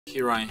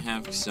Here I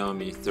have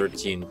XIAOMI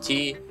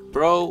 13T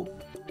Pro,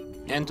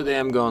 and today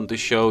I'm going to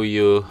show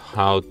you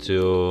how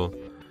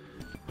to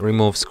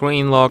remove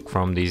screen lock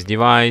from this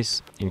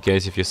device in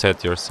case if you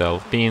set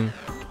yourself PIN,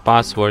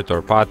 password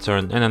or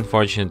pattern and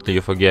unfortunately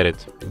you forget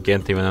it. You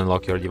can't even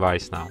unlock your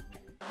device now.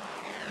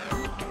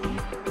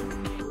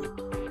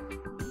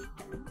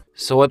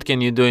 So what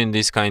can you do in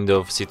this kind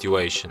of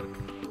situation?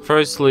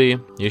 Firstly,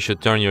 you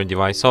should turn your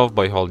device off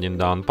by holding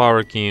down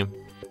power key,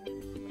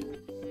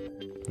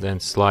 then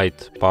slide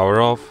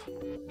power off,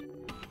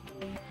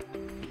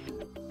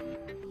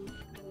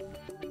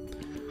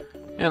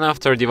 and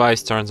after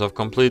device turns off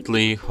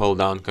completely, hold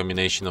down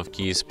combination of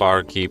keys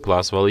power key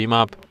plus volume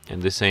up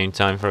at the same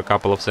time for a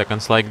couple of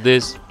seconds like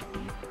this.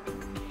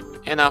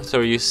 And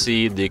after you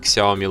see the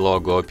XIAOMI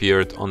logo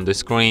appeared on the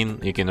screen,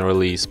 you can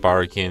release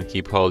power key and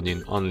keep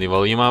holding only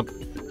volume up.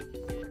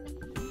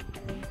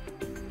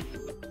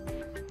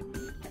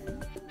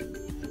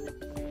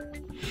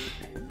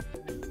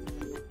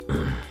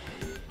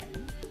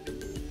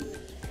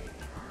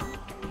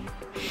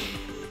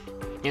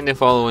 In the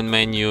following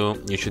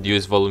menu, you should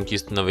use volume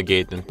keys to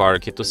navigate and power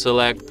key to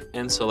select,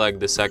 and select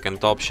the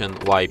second option,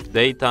 wipe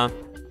data.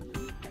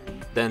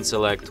 Then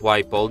select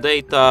wipe all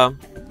data,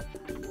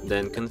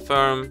 then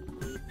confirm,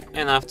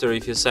 and after a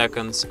few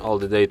seconds all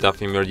the data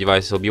from your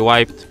device will be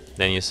wiped.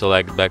 Then you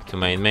select back to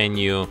main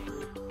menu,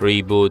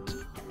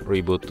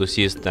 reboot to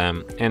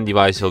system, and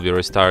device will be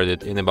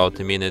restarted in about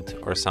a minute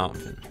or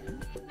something.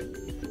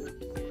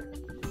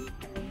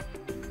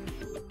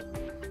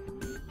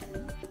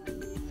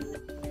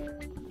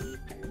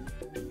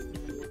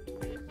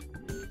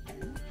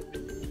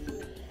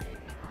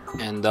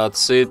 And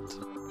that's it.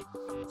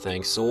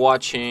 Thanks for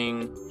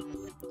watching.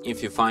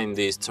 If you find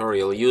this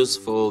tutorial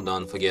useful,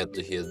 don't forget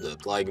to hit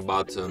that like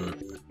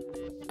button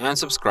and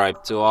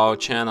subscribe to our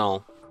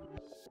channel.